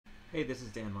Hey, this is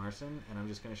Dan Marcin, and I'm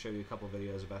just going to show you a couple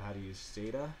videos about how to use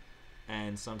Stata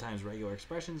and sometimes regular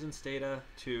expressions in Stata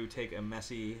to take a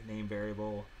messy name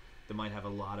variable that might have a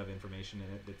lot of information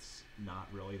in it that's not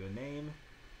really the name,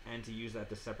 and to use that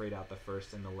to separate out the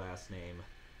first and the last name,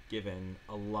 given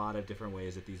a lot of different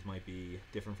ways that these might be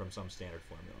different from some standard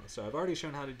formula. So I've already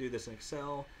shown how to do this in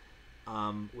Excel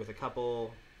with a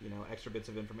couple extra bits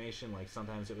of information, like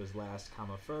sometimes it was last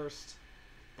comma first,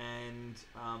 and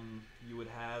you would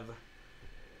have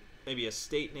maybe a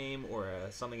state name or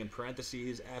something in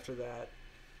parentheses after that,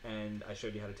 and I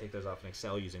showed you how to take those off in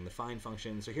Excel using the find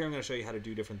function. So here I'm going to show you how to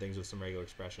do different things with some regular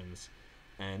expressions,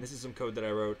 and this is some code that I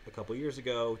wrote a couple years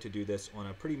ago to do this on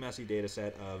a pretty messy data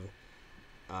set of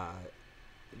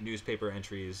newspaper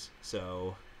entries.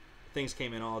 So things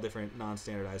came in all different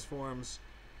non-standardized forms.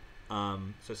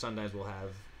 So sometimes we'll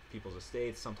have people's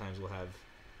estates, sometimes we'll have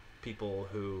people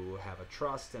who have a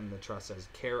trust and the trust says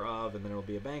care of, and then it'll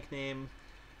be a bank name.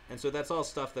 And so that's all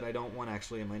stuff that I don't want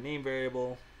actually in my name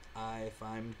variable. If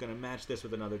I'm going to match this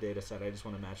with another data set, I just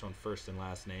want to match on first and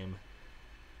last name.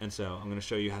 And so I'm going to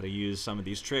show you how to use some of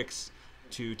these tricks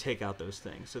to take out those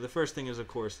things. So the first thing is, of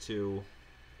course, to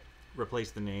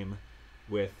replace the name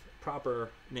with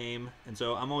proper name. And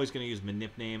so I'm always going to use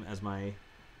manip name as my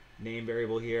name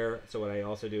variable here. So what I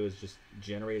also do is just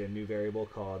generate a new variable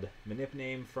called manip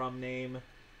name from name,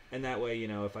 and that way,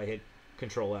 if I hit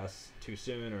Control S too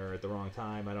soon or at the wrong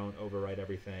time, I don't overwrite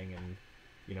everything, and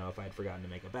if I had forgotten to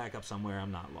make a backup somewhere,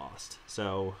 I'm not lost.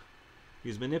 So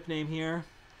use manip name here,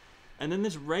 and then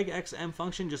this RegXM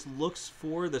function just looks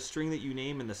for the string that you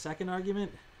name in the second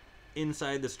argument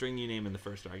inside the string you name in the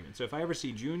first argument. So if I ever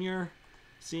see junior,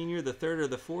 senior, the third or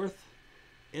the fourth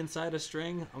inside a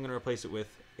string, I'm going to replace it with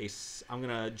I'm going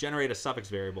to generate a suffix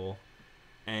variable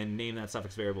and name that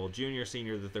suffix variable junior,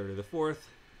 senior, the third or the fourth.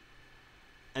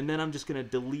 And then I'm just going to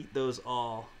delete those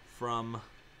all from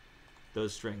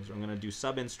those strings. I'm going to do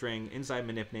sub in string inside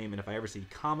manip name, and if I ever see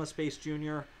comma space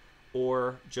junior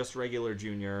or just regular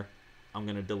junior, I'm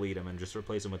going to delete them and just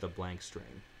replace them with a blank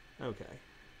string. Okay.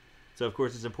 So of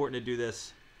course it's important to do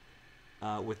this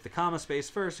with the comma space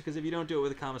first, because if you don't do it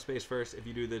with a comma space first, if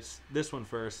you do this one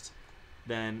first,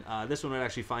 then this one would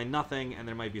actually find nothing, and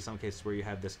there might be some cases where you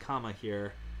have this comma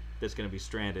here that's going to be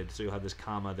stranded. So you'll have this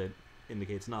comma that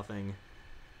indicates nothing,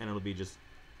 and it'll be just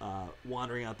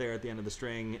wandering out there at the end of the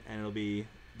string, and it'll be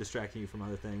distracting you from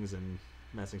other things and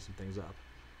messing some things up.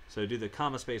 So do the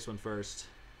comma space one first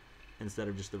instead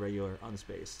of just the regular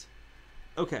unspaced.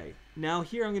 Okay, now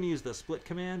here I'm going to use the split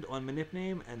command on manip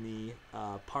name and the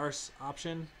parse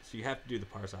option. So you have to do the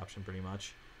parse option pretty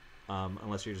much,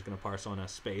 unless you're just going to parse on a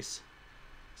space.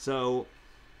 So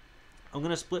I'm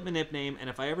going to split manip name, and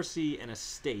if I ever see an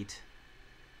estate,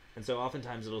 and so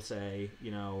oftentimes it'll say,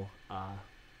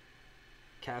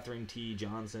 Catherine T.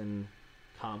 Johnson,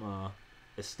 comma,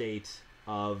 estate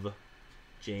of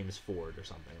James Ford or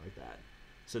something like that.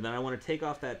 So then I want to take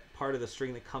off that part of the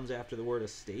string that comes after the word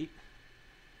estate,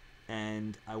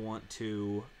 and I want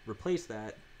to replace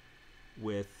that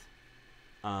with,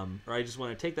 or I just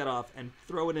want to take that off and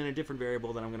throw it in a different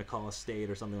variable that I'm going to call estate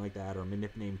or something like that, or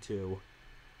manip name 2.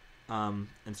 And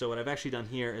so what I've actually done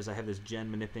here is I have this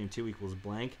gen manip name 2 equals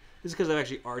blank. This is because I've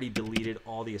actually already deleted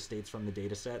all the estates from the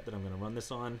data set that I'm going to run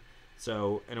this on.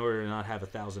 So in order to not have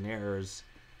 1,000 errors,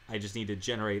 I just need to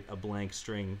generate a blank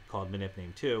string called manip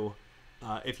name 2.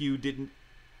 If you didn't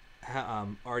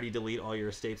already delete all your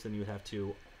estates, then you would have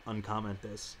to uncomment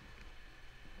this.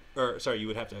 Or sorry, you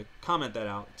would have to comment that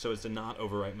out so as to not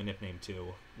overwrite manip name 2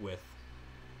 with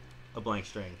a blank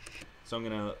string. So I'm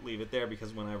going to leave it there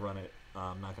because when I run it,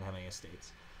 I'm not going to have any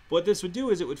estates. But what this would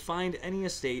do is it would find any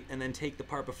estate and then take the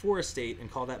part before estate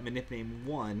and call that manip name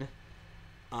 1,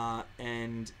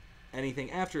 and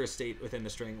anything after estate within the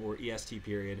string, or est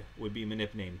period, would be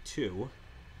manip name 2.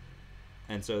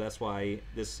 And so that's why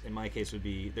this, in my case, would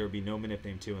be, there would be no manip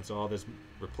name 2, and so all this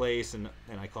replace, and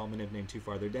I call manip name 2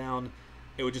 farther down,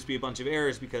 it would just be a bunch of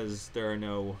errors because there are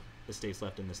no estates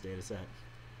left in this data set.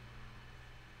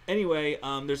 Anyway,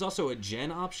 there's also a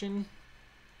gen option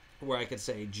where I could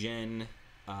say gen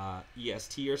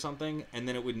est or something, and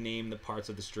then it would name the parts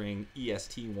of the string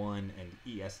est1 and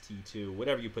est2.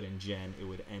 Whatever you put in gen, it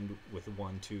would end with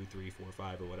 1, 2, 3, 4,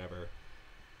 5, or whatever.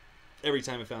 Every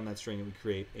time it found that string, it would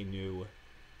create a new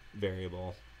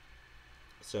variable.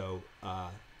 So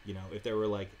if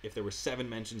there were 7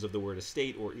 mentions of the word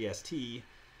estate or est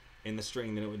in the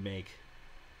string, then it would make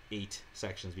 8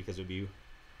 sections, because it would be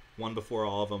 1 before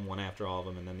all of them, 1 after all of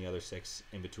them, and then the other 6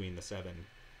 in between the 7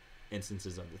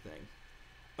 instances of the thing.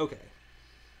 Okay.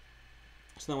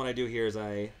 So then what I do here is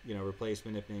I replace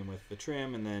manip name with the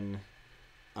trim, and then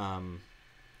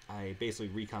I basically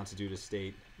reconstitute a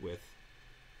state with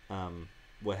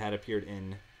what had appeared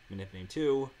in manip name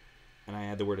 2, and I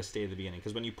add the word a state at the beginning.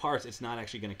 Because when you parse, it's not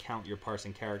actually going to count your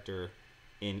parsing character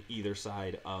in either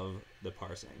side of the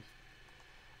parsing.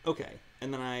 Okay,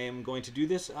 and then I am going to do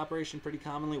this operation pretty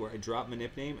commonly where I drop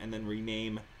manip name and then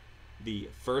rename the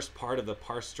first part of the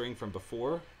parse string from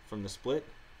before, from the split,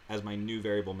 as my new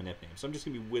variable manip name. So I'm just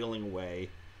going to be whittling away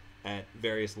at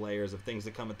various layers of things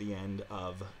that come at the end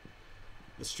of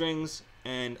the strings,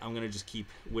 and I'm going to just keep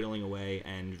whittling away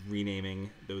and renaming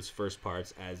those first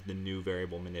parts as the new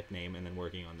variable manip name and then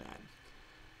working on that.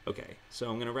 Okay, so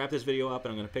I'm going to wrap this video up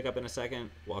and I'm going to pick up in a second,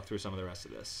 walk through some of the rest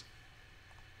of this.